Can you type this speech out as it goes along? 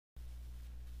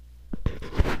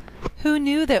Who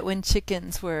knew that when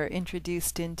chickens were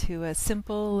introduced into a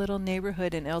simple little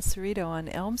neighborhood in El Cerrito on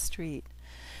Elm Street,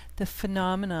 the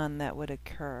phenomenon that would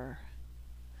occur?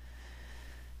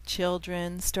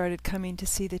 Children started coming to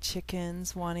see the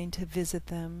chickens, wanting to visit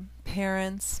them.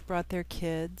 Parents brought their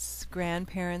kids.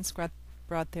 Grandparents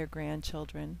brought their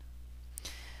grandchildren.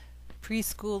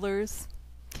 Preschoolers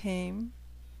came.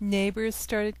 Neighbors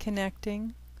started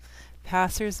connecting.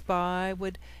 Passers-by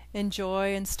would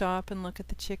enjoy and stop and look at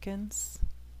the chickens.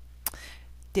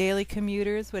 Daily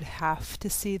commuters would have to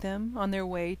see them on their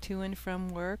way to and from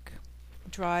work.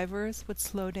 Drivers would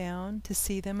slow down to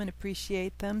see them and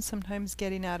appreciate them, sometimes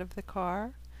getting out of the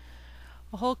car.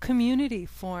 A whole community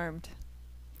formed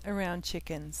around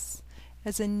chickens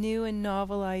as a new and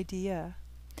novel idea,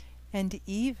 and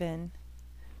even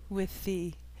with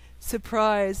the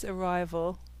surprise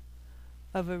arrival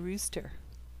of a rooster.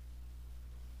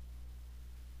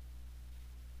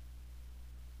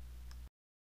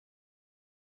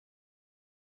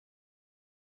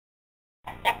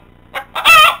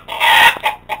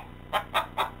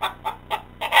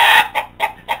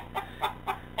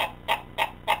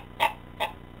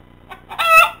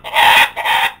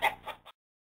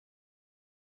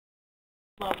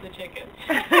 Love the chickens.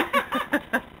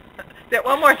 Say it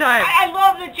one more time. I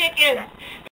love the chickens.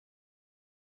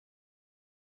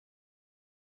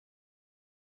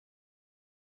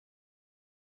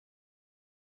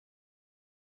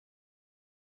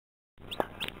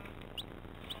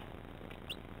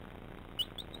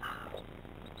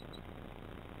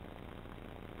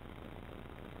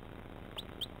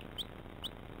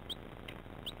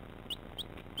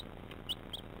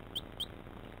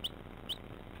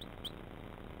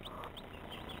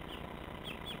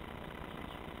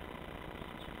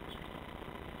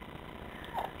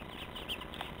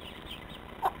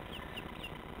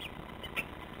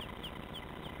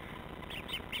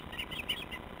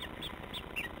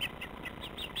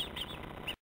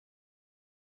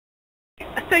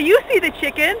 So you see the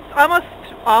chickens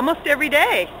almost every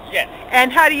day. Yes.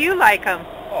 And how do you like them?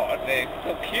 Oh, they're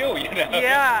so cute, you know.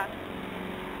 Yeah.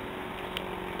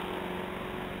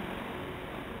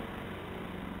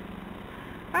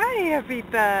 Hi,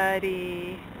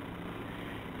 everybody.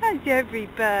 How's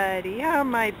everybody? How are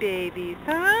my babies,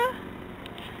 huh?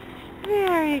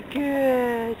 Very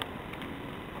good.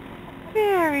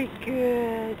 Very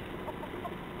good.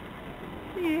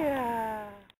 Yeah.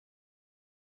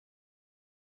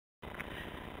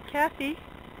 Kathy,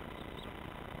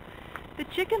 the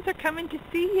chickens are coming to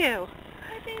see you.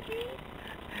 Hi, baby.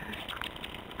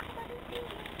 Come on and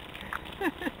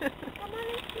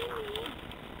see me.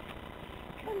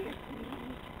 Come here,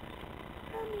 sweetie.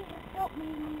 Come here. Help me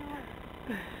in the yard.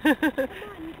 Come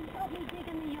on, you can help me dig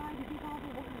in the yard and dig all the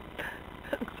worms.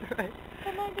 That's right.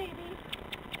 Come on, baby.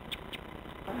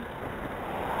 Come and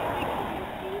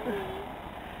see me.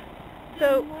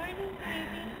 So, Good morning, baby.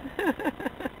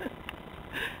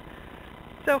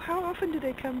 So how often do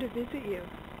they come to visit you?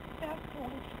 That's cool.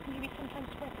 Maybe sometimes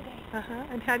twice a day. Uh-huh.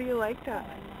 And how do you like that? I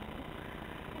love it.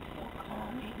 It's so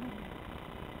calming.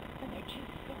 And they're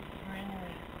just so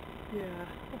friendly. Yeah.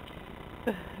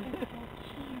 And so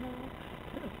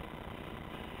cute.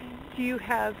 Do you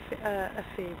have a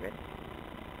favorite?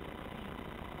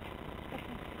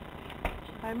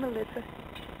 Hi, Melissa.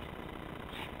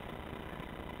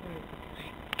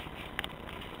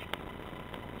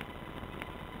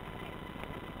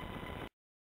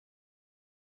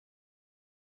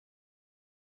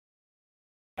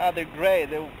 They're great.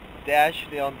 They're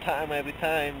actually on time every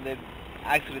time. They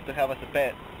actually to have us a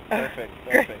pet. Perfect,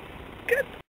 perfect. Good.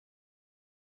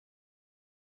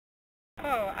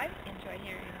 Oh, I enjoy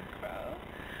hearing them crow,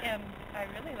 and I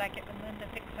really like it when Linda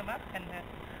picks them up and the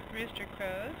rooster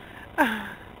crows,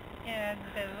 and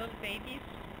the little babies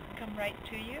come right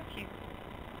to you if you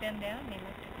bend down. They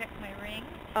like to peck my ring.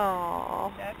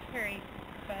 Oh. That's very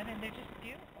fun, and they're just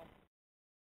beautiful.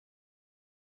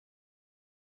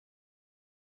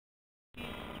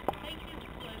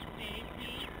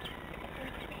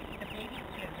 The babies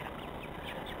do.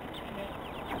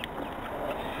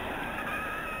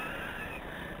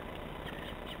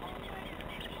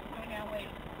 Oh, now wait.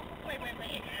 Wait.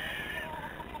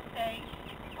 Say,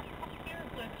 you're a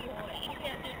good boy. You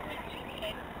can't do it,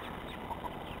 okay?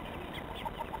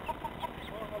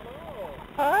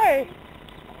 Hi.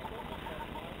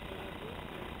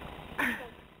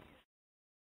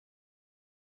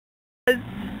 I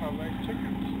like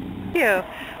chickens. You.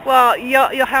 Well,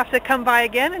 you'll have to come by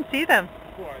again and see them.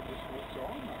 Oh, I just saw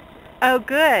them out there. Oh,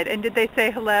 good. And did they say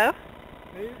hello?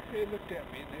 They looked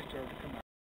at me and they started to come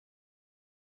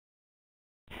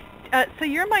out. So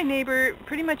you're my neighbor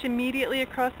pretty much immediately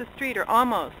across the street, or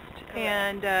almost.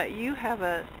 and you have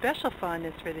a special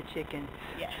fondness for the chickens.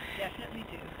 Yes, definitely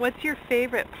do. What's your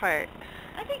favorite part?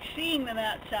 I think seeing them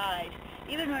outside,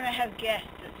 even when I have guests,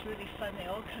 it's really fun. They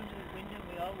all come to the window,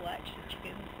 we all watch the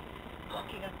chickens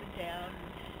walking up and down,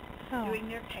 doing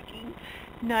their pecking.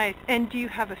 Nice. And do you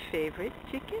have a favorite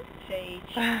chicken?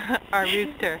 Sage. Our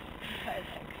rooster.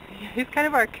 He's kind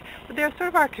of they're sort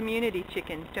of our community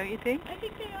chickens, don't you think? I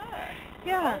think they are.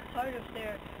 Yeah. They're all part of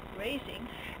their raising.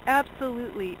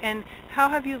 Absolutely. And how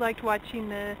have you liked watching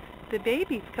the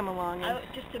babies come along? I was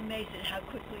just amazed at how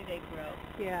quickly they grow.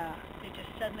 Yeah. They just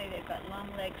suddenly, they've got long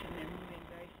legs and they're moving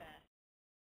very fast.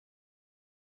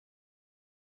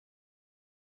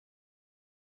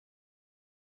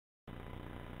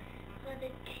 Well,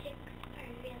 the chicks are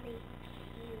really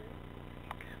cute,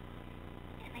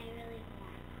 and I really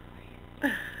want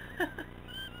one.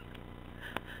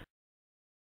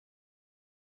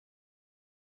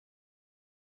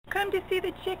 Come to see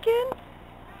the chickens?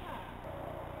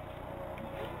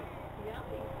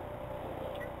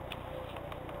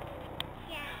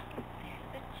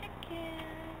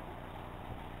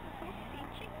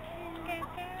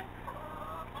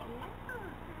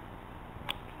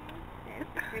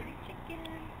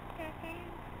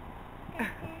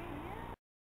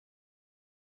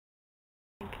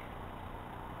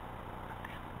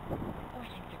 Oh, I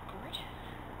think they're gorgeous.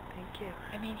 Thank you.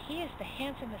 I mean, he is the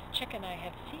handsomest chicken I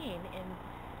have seen in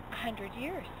 100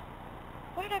 years.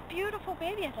 What a beautiful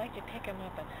baby. I'd like to pick him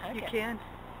up and hug him. You can.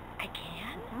 I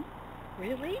can? Mm-hmm.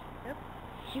 Really? Yep.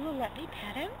 You will let me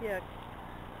pet him? Yeah.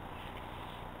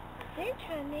 Hey,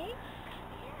 honey.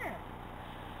 Here.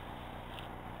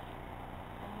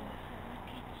 Oh, look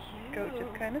at you. Go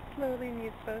just kind of slowly and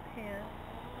use both hands.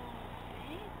 Oh,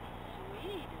 baby,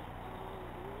 sweet.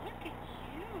 Oh, look at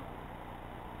you.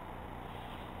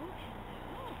 Oh,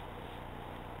 hello.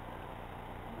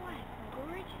 What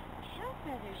gorgeous tail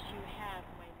feathers you have,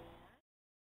 my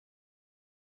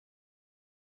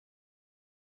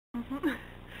man. Mm-hmm.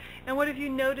 And what have you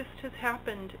noticed has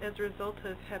happened as a result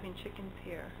of having chickens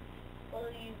here? Well,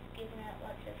 you've given out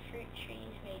lots of fruit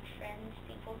trees, made friends,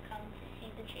 people come to see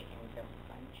the chickens a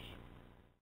bunch.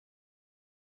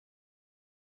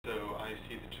 So I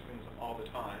see the chickens all the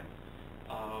time,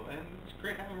 and it's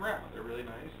great having them around. They're really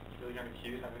nice. It's really kind of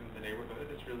cute having them in the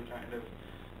neighborhood. It's really kind of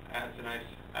adds a nice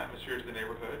atmosphere to the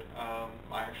neighborhood. I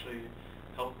actually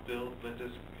helped build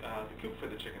Linda's the coop for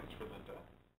the chickens for Linda.